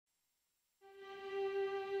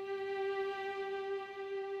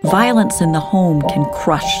Violence in the home can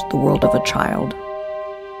crush the world of a child.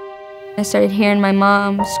 I started hearing my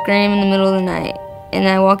mom scream in the middle of the night, and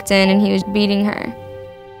I walked in and he was beating her.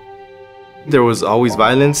 There was always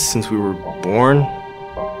violence since we were born.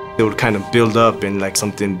 It would kind of build up and like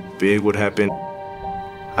something big would happen.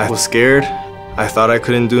 I was scared. I thought I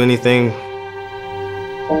couldn't do anything.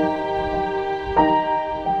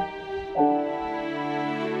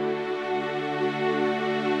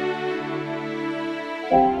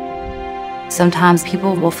 Sometimes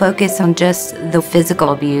people will focus on just the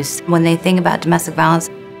physical abuse. When they think about domestic violence,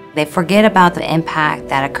 they forget about the impact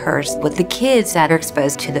that occurs with the kids that are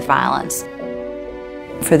exposed to the violence.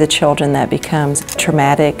 For the children, that becomes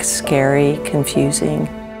traumatic, scary, confusing.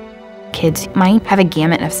 Kids might have a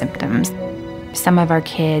gamut of symptoms. Some of our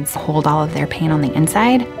kids hold all of their pain on the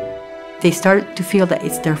inside. They start to feel that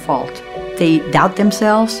it's their fault. They doubt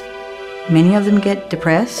themselves. Many of them get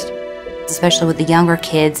depressed. Especially with the younger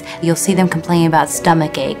kids, you'll see them complain about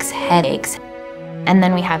stomach aches, headaches. And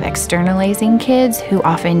then we have externalizing kids who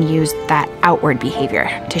often use that outward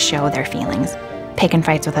behavior to show their feelings. Picking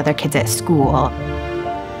fights with other kids at school.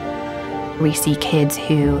 We see kids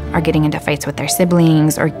who are getting into fights with their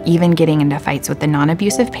siblings or even getting into fights with the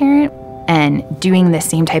non-abusive parent and doing the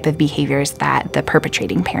same type of behaviors that the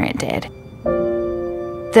perpetrating parent did.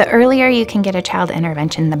 The earlier you can get a child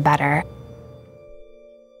intervention, the better.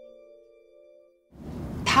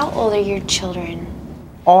 How old are your children?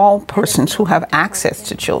 All persons who have access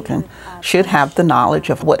to children should have the knowledge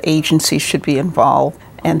of what agencies should be involved,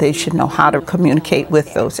 and they should know how to communicate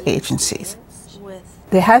with those agencies.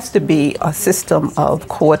 There has to be a system of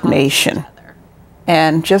coordination,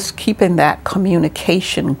 and just keeping that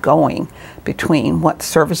communication going between what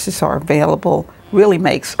services are available really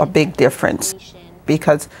makes a big difference,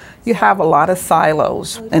 because you have a lot of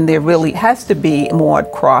silos, and there really has to be more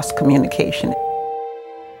cross-communication.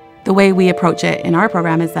 The way we approach it in our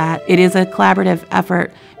program is that it is a collaborative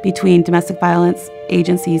effort between domestic violence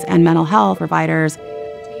agencies and mental health providers.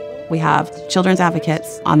 We have children's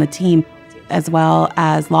advocates on the team, as well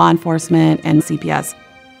as law enforcement and CPS.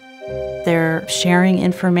 They're sharing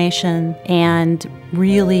information and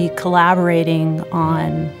really collaborating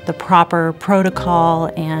on the proper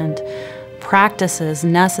protocol and practices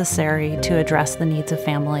necessary to address the needs of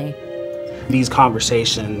family. These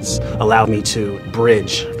conversations allow me to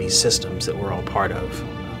bridge these systems that we're all part of.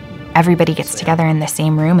 Everybody gets together in the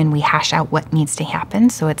same room and we hash out what needs to happen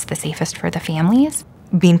so it's the safest for the families.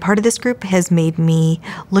 Being part of this group has made me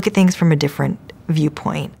look at things from a different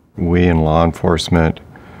viewpoint. We in law enforcement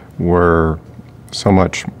were so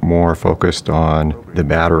much more focused on the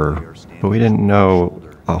batterer, but we didn't know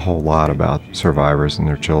a whole lot about survivors and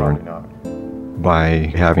their children.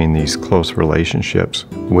 By having these close relationships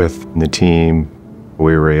with the team,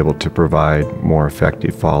 we were able to provide more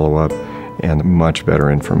effective follow-up and much better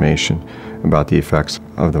information about the effects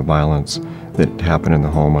of the violence that happened in the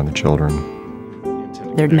home on the children.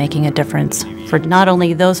 They're making a difference for not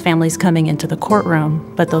only those families coming into the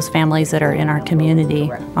courtroom, but those families that are in our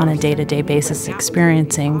community on a day-to-day basis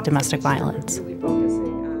experiencing domestic violence.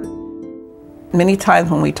 Many times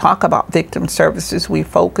when we talk about victim services, we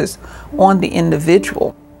focus on the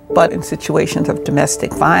individual, but in situations of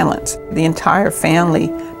domestic violence, the entire family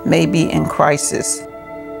may be in crisis.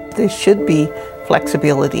 There should be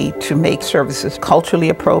flexibility to make services culturally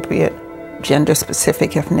appropriate,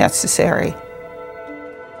 gender-specific if necessary.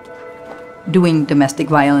 Doing domestic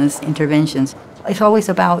violence interventions, it's always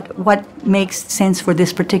about what makes sense for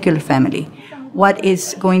this particular family, what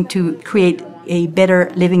is going to create a better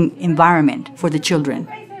living environment for the children.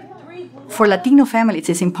 For Latino families,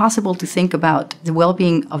 it's impossible to think about the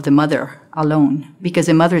well-being of the mother alone, because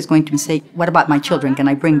the mother is going to say, what about my children? Can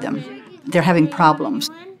I bring them? They're having problems.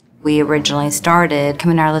 We originally started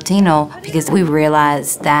Caminar Latino because we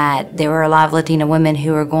realized that there were a lot of Latino women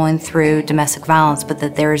who were going through domestic violence, but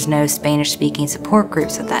that there was no Spanish-speaking support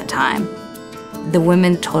groups at that time. The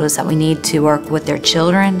women told us that we need to work with their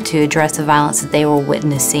children to address the violence that they were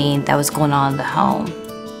witnessing that was going on in the home.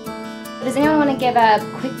 Does anyone want to give a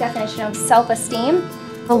quick definition of self-esteem?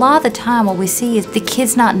 A lot of the time what we see is the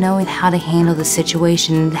kids not knowing how to handle the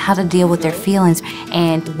situation, how to deal with their feelings,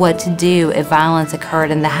 and what to do if violence occurred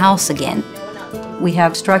in the house again. We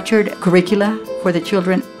have structured curricula for the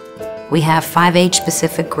children. We have 5-H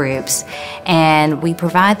specific groups, and we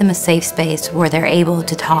provide them a safe space where they're able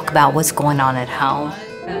to talk about what's going on at home.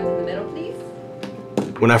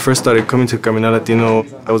 When I first started coming to Caminar Latino,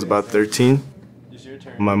 I was about 13.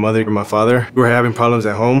 My mother and my father were having problems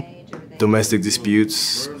at home, domestic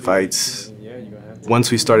disputes, fights.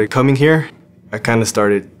 Once we started coming here, I kind of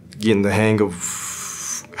started getting the hang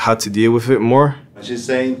of how to deal with it more. She's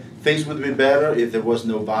saying things would be better if there was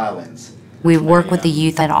no violence. We work with the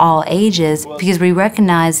youth at all ages because we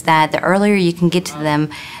recognize that the earlier you can get to them,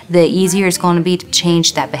 the easier it's going to be to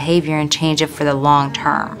change that behavior and change it for the long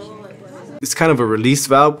term. It's kind of a release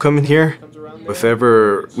valve coming here. If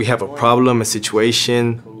ever we have a problem, a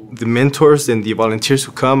situation, the mentors and the volunteers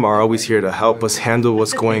who come are always here to help us handle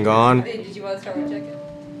what's going on.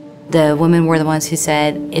 The women were the ones who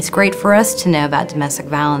said, it's great for us to know about domestic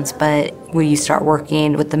violence, but will you start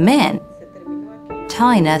working with the men?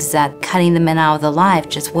 Telling us that cutting the men out of the life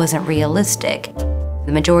just wasn't realistic.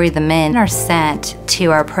 The majority of the men are sent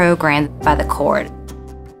to our program by the court.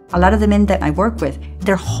 A lot of the men that I work with,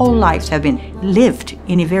 their whole lives have been lived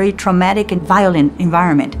in a very traumatic and violent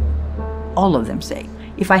environment. All of them say,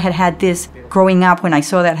 if I had had this growing up when I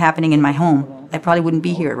saw that happening in my home, I probably wouldn't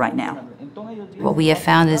be here right now. What we have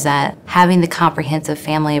found is that having the comprehensive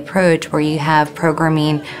family approach where you have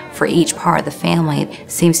programming for each part of the family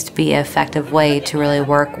seems to be an effective way to really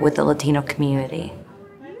work with the Latino community.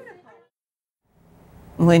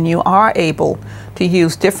 When you are able to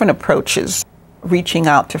use different approaches, reaching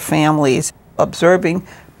out to families, observing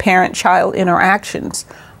parent-child interactions,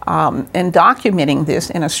 and documenting this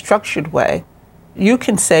in a structured way, you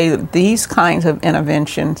can say that these kinds of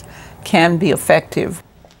interventions can be effective.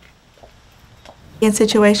 In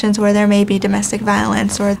situations where there may be domestic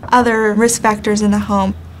violence or other risk factors in the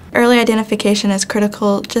home, early identification is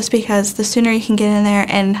critical just because the sooner you can get in there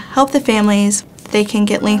and help the families, they can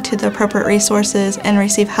get linked to the appropriate resources and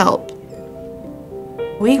receive help.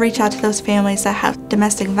 We reach out to those families that have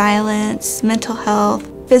domestic violence, mental health,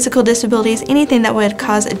 physical disabilities, anything that would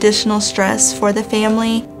cause additional stress for the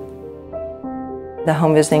family. The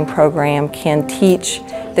home visiting program can teach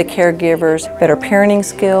the caregivers better parenting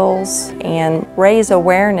skills and raise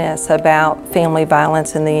awareness about family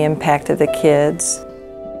violence and the impact of the kids.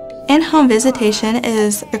 In-home visitation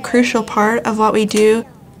is a crucial part of what we do.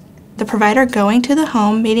 The provider going to the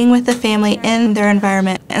home, meeting with the family in their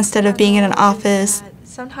environment instead of being in an office.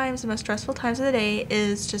 Sometimes the most stressful times of the day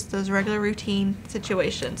is just those regular routine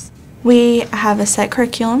situations. We have a set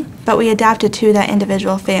curriculum, but we adapt it to that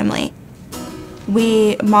individual family.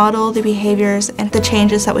 We model the behaviors and the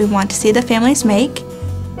changes that we want to see the families make,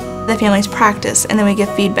 the families practice, and then we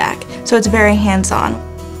give feedback. So it's very hands-on.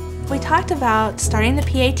 We talked about starting the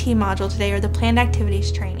PAT module today, or the Planned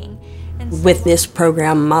Activities Training. With this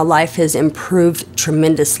program, my life has improved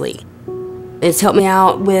tremendously. It's helped me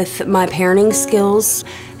out with my parenting skills,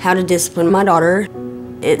 how to discipline my daughter.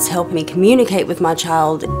 It's helped me communicate with my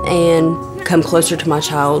child and come closer to my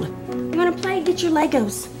child. You want to play? Get your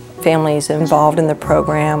Legos. Families involved in the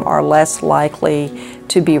program are less likely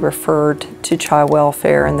to be referred to child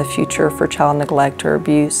welfare in the future for child neglect or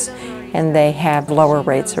abuse, and they have lower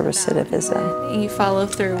rates of recidivism. You follow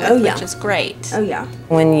through with, which is great. Oh yeah.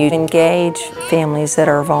 When you engage families that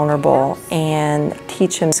are vulnerable and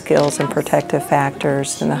teach them skills and protective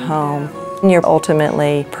factors in the home, you're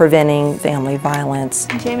ultimately preventing family violence.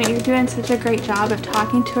 Jamie, you're doing such a great job of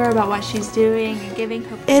talking to her about what she's doing and giving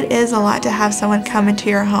her. It is a lot to have someone come into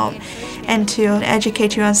your home and to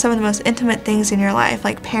educate you on some of the most intimate things in your life,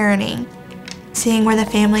 like parenting. Seeing where the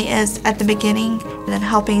family is at the beginning and then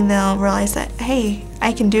helping them realize that, hey,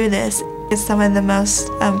 I can do this, is some of the most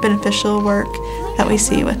beneficial work that we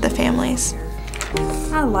see with the families.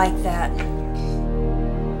 I like that.